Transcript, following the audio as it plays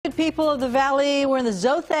people of the Valley. We're in the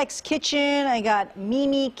Zothex kitchen. I got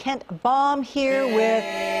Mimi Kent Bohm here with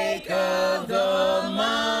Cake of the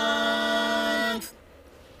Month.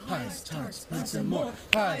 Pies, tarts, buns, and more.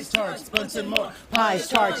 Pies, tarts, buns, and more. Pies,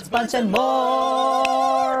 Tarts, Buns, and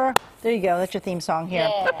More. There you go. That's your theme song here.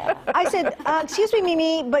 Yeah. I said, excuse me,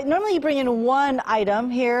 Mimi, but normally you bring in one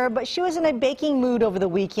item here, but she was in a baking mood over the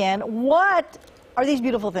weekend. What are these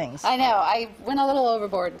beautiful things? I know, I went a little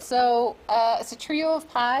overboard. So it's a trio of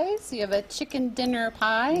pies. You have a chicken dinner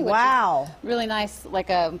pie, which Wow. is really nice, like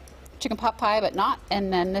a chicken pot pie, but not.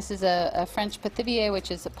 And then this is a French pithivier,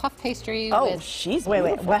 which is a puff pastry. Oh, with she's Wait,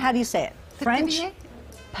 beautiful. what? How do you say it? French?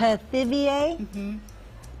 Pithivier? Pithivier? Mm-hmm.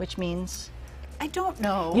 Which means? I don't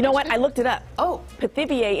know. You know what? I looked it up. Oh.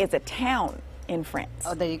 Pithivier is a town in France.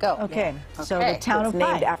 Oh, there you go. Okay. Yeah. So Okay. the town It's of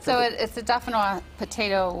named pie. after So the- it's a dauphinoise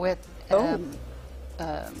potato with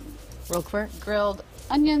Roquefort? grilled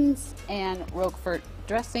onions and Roquefort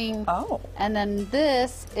dressing. Oh. And then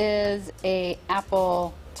this is a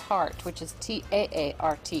apple tart, which is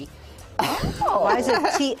T-A-A-R-T. Why is it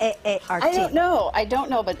T-A-A-R-T? I don't know. I don't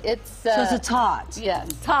know, but it's... So it's a tot. Yes.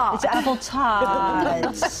 It's apple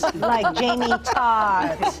tot. Like Jamie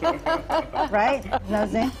Todd. Right? Is that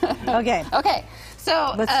his name? Okay. Okay.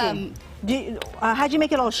 So, Let's see. How'd you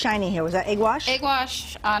make it all shiny here? Was that egg wash? egg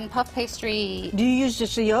wash on puff pastry, Do you use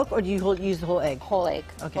just the yolk or do you use the whole egg? whole egg.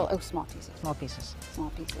 Okay. Oh, small pieces. Small pieces.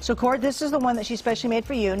 Small pieces. So, Court, this is the one that she specially made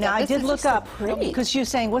for you. Now, I this did is look just so up, pretty. because she was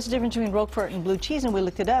saying, what's the difference between Roquefort and blue cheese? And we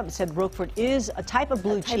looked it up. It said Roquefort is a type of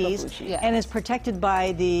blue cheese, Yeah. and is protected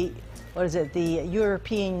by the, what is it, the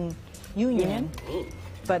European Union.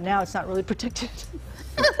 But now it's not really protected.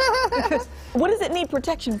 What does it need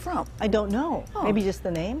protection from? I don't know. Maybe just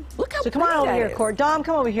the name? Look how So come on pretty over that here, is. Court. Dom,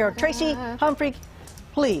 come over here. Tracy, Humphrey,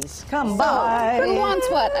 please, come So, by. who wants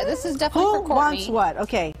what? This is definitely Who for Courtney. wants what?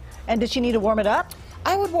 Okay. And does she need to warm it up?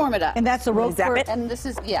 I would warm it up. And that's the Wanna zap Roquefort, it? And this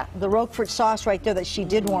is, yeah. the Roquefort sauce right there that she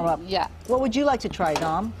did warm up. Yeah. What would you like to try,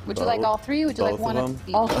 Dom? Would you like all three? Would you like Both one of of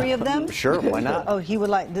each? All three of them? Sure, why not? Oh, he would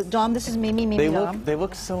like. Dom, this is Mimi, Dom. They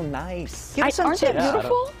look so nice. Give us some Aren't they tips.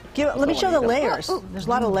 beautiful? Let me show the layers. Oh, oh. There's a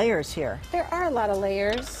lot of layers here. There are a lot of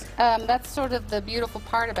layers. That's sort of the beautiful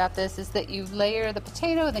part about this is that you layer the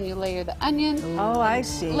potato, then you layer the onion. Oh, I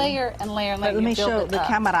see. Layer and layer and layer. Let me You build show it the up.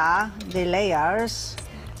 camera the layers.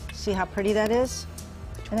 See how pretty that is?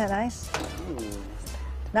 Isn't that nice?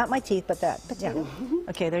 Not my teeth, but that. Yeah.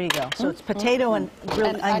 Okay, there you go. So it's potato and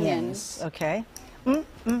grilled And onions. onions. Okay. And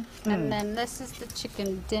then this is the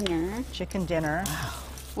chicken dinner, Chicken dinner.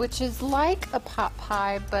 which is like a pot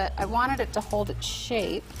pie, but I wanted it to hold its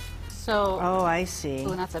shape. So, Oh, I see.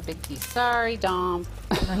 ooh, that's a big piece. Sorry, Dom.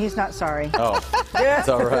 No, he's not sorry. Oh, it's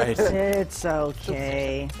all right. It's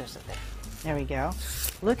okay. There's it there. There we go.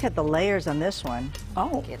 Look at the layers on this one.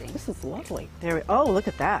 Oh, Kidding. this is lovely. Oh, look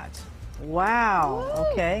at that. Wow.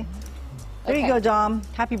 Okay. There you Okay. go, Dom.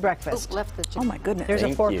 Happy Ooh, breakfast. left the chicken. Oh my goodness. There's a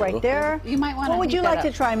Thank fork you. right there. You might want to What would heat you that like to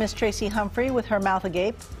up. try, Miss Tracy Humphrey, with her mouth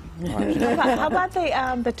agape? How about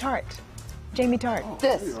the tart? Jamie tart.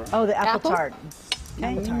 This. Oh, the apple Apple? tart.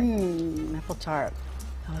 Okay. Apple tart.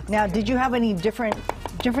 Now, did you have any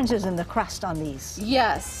differences in the crust on these?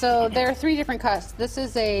 Yes, so there are three different crusts. This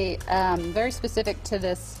is a very specific to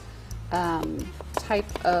this type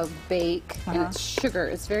of bake, and it's sugar.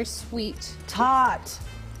 It's very sweet. Tot.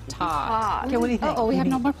 Tot. Okay, what do you think? Oh, we have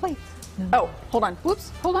no more plates. Oh, hold on.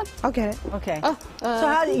 Whoops, hold on. I'll get it. Okay. Oh, so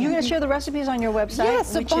how you're going to share the recipes on your website?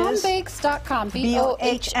 Yes, so which is bohmbakes.com,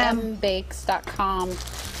 BOHMBakes.com,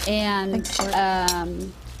 and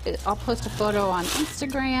I'll post a photo on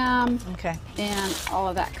Instagram Okay. and all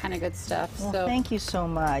of that kind of good stuff. Well, so thank you so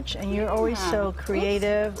much. And you're always so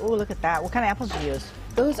creative. Oh, look at that. What kind of apples do you use?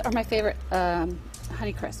 those are my favorite Honeycrisp.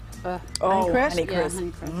 Honeycrisp? Yeah,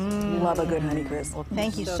 Honeycrisp. Honeycrisp. Love a good Honeycrisp. Well,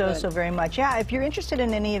 thank you So so good. very much. Yeah, if you're interested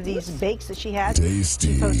in any of these bakes that she has,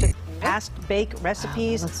 Tasty. she posted past bake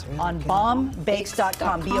recipes looks really on good.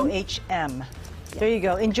 bombakes.com, B-O-H-M. There you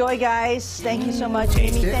go. Enjoy, guys. Thank you so much.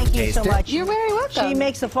 Mimi, thank you so much. You're very welcome. She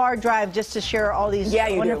makes a far drive just to share all these Yeah,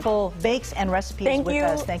 you do. wonderful bakes and recipes Thank with you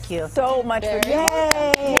us. Thank you. so much for Very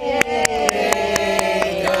Yay!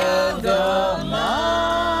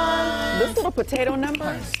 This little potato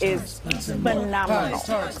number is phenomenal. Pies,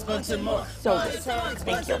 tarts, buns, and more. So good.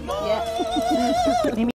 Thank you. Yeah. Mimi,